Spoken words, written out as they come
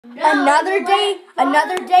No, another day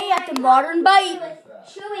at the Modern Bite.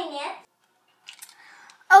 Chewing it.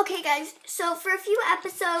 Okay, guys. So for a few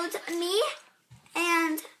episodes, me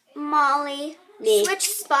and Molly switched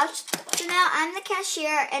spots. So now I'm the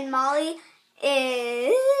cashier, and Molly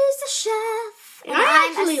is the chef. And I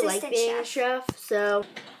actually like being a chef. So,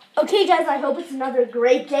 okay, guys. I hope it's another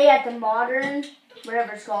great day at the Modern,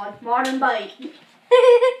 whatever it's called, Modern Bite.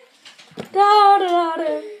 Da, da,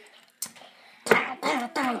 da.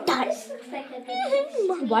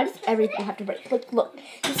 Why does everything have to break? Look,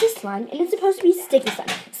 this is slime, and it's supposed to be sticky slime.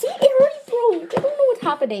 See, it already broke. I don't know what's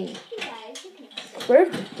happening. Why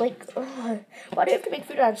do you have to make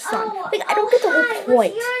food out of slime? I don't get the whole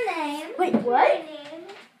point. What's your name? Wait, what?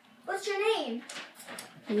 What's your name?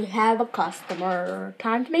 We have a customer.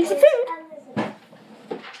 Time to make some food.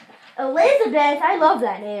 Elizabeth, I love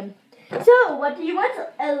that name. So, what do you want,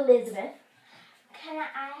 Elizabeth? Can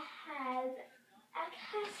I have a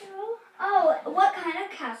casserole? Oh, what kind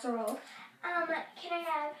of casserole? Can I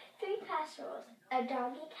have 3 casseroles? A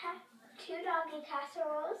doggy 2 doggy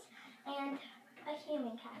casseroles and a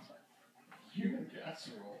human casserole. Human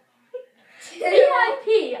casserole?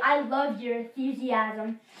 VIP, I love your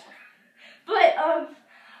enthusiasm. But,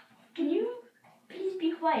 can you please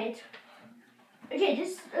be quiet? Okay,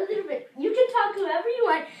 just a little bit. You can talk to whoever you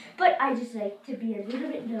want, but I just like to be a little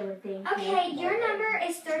bit lower, thank you. Okay, your number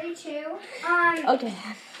is 32. Okay.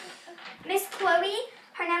 Miss Chloe,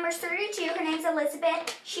 her number's 32. Her name's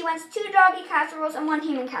Elizabeth. She wants 2 doggy casseroles and 1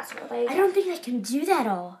 human casserole. I don't think I can do that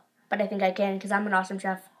all, but I think I can because I'm an awesome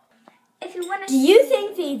chef. If you want to, Do you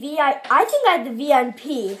think the I think the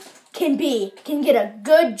VIP can get a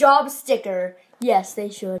good job sticker? Yes, they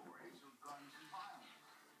should.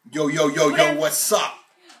 Yo, what's up?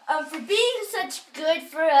 For being such good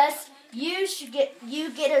for us, you get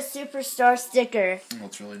a superstar sticker. Oh,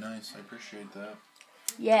 that's really nice. I appreciate that.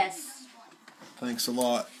 Yes. Thanks a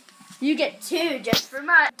lot. You get 2 just for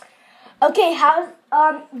mine. Okay,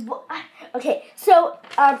 so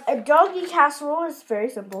a doggy casserole is very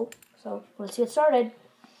simple. So let's get started.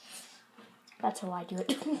 That's how I do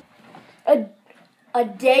it. a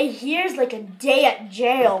day here's like a day at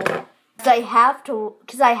jail. I have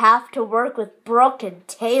to work with Brooke and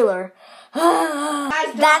Taylor.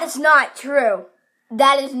 That is not true.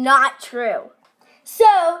 That is not true.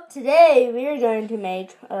 So today we are going to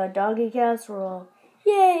make a doggy casserole.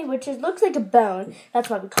 Yay! Which looks like a bone. That's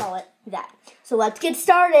why we call it that. So let's get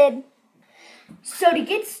started. So to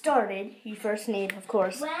get started, you first need, of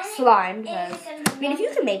course, slime. If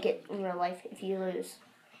you can make it in real life, if you lose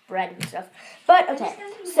bread and stuff. But okay,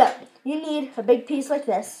 so you need a big piece like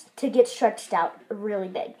this to get stretched out really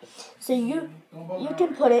big. So you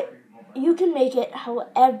can make it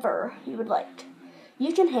however you would like.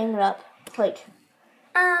 You can hang it up like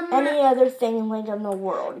any other thing in the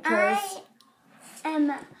world because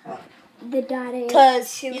the daughter.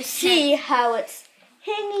 Because you see how it's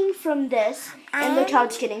hanging from this, and look how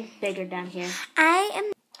it's getting bigger down here.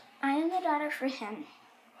 I am the daughter for him.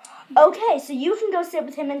 Okay, so you can go sit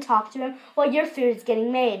with him and talk to him while your food is getting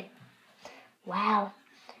made. Wow.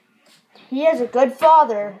 He is a good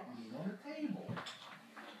father.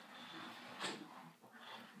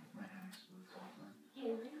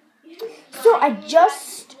 So I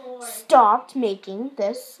just stopped making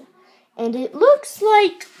this, and it looks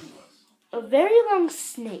like a very long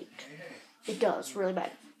snake. It does, really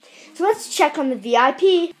bad. So let's check on the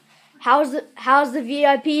VIP. How's the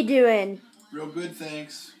VIP doing? Real good,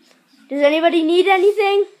 thanks. Does anybody need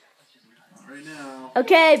anything? Not right now.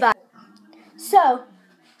 Okay, bye. So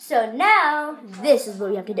now this is what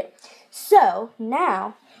we have to do. So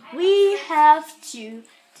now we have to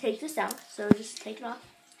take this out. So just take it off.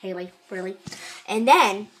 Haley, really. And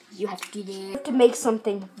then you have to do this. We have to make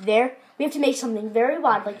something very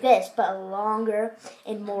wide like this, but longer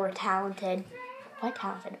and more talented. Why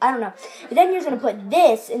talented? I don't know. And then you're gonna put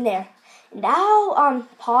this in there. And I'll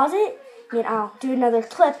pause it and I'll do another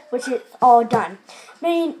clip, which is all done. I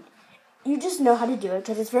mean, you just know how to do it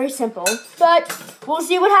because it's very simple. But we'll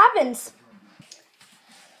see what happens.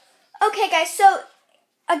 Okay, guys, so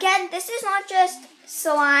again, this is not just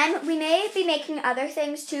slime. We may be making other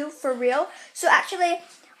things too, for real. So actually,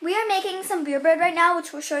 we are making some beer bread right now,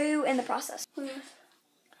 which we'll show you in the process.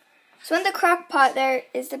 So in the crock pot, there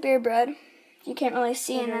is the beer bread. You can't really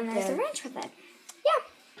see, and then there's the ranch with it. Yeah.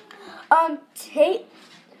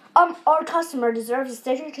 Our customer deserves a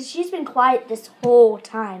sticker because she's been quiet this whole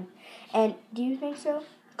time. And do you think so?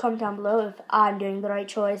 Comment down below if I'm doing the right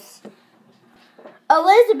choice.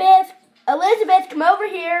 Elizabeth, come over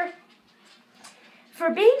here. For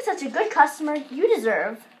being such a good customer, you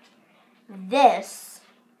deserve this.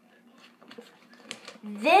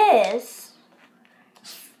 this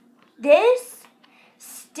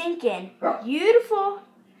stinking beautiful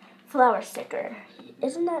flower sticker.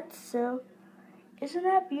 Isn't that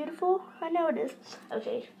beautiful? I know it is.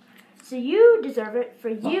 Okay. So you deserve it for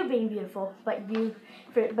you being beautiful, but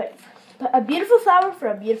a beautiful flower for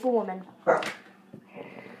a beautiful woman.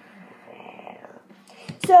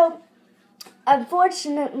 So,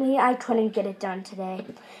 unfortunately, I couldn't get it done today,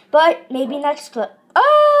 but maybe next clip.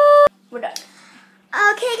 Oh, we're done.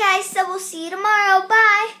 Okay, guys, so we'll see you tomorrow.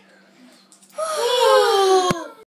 Bye.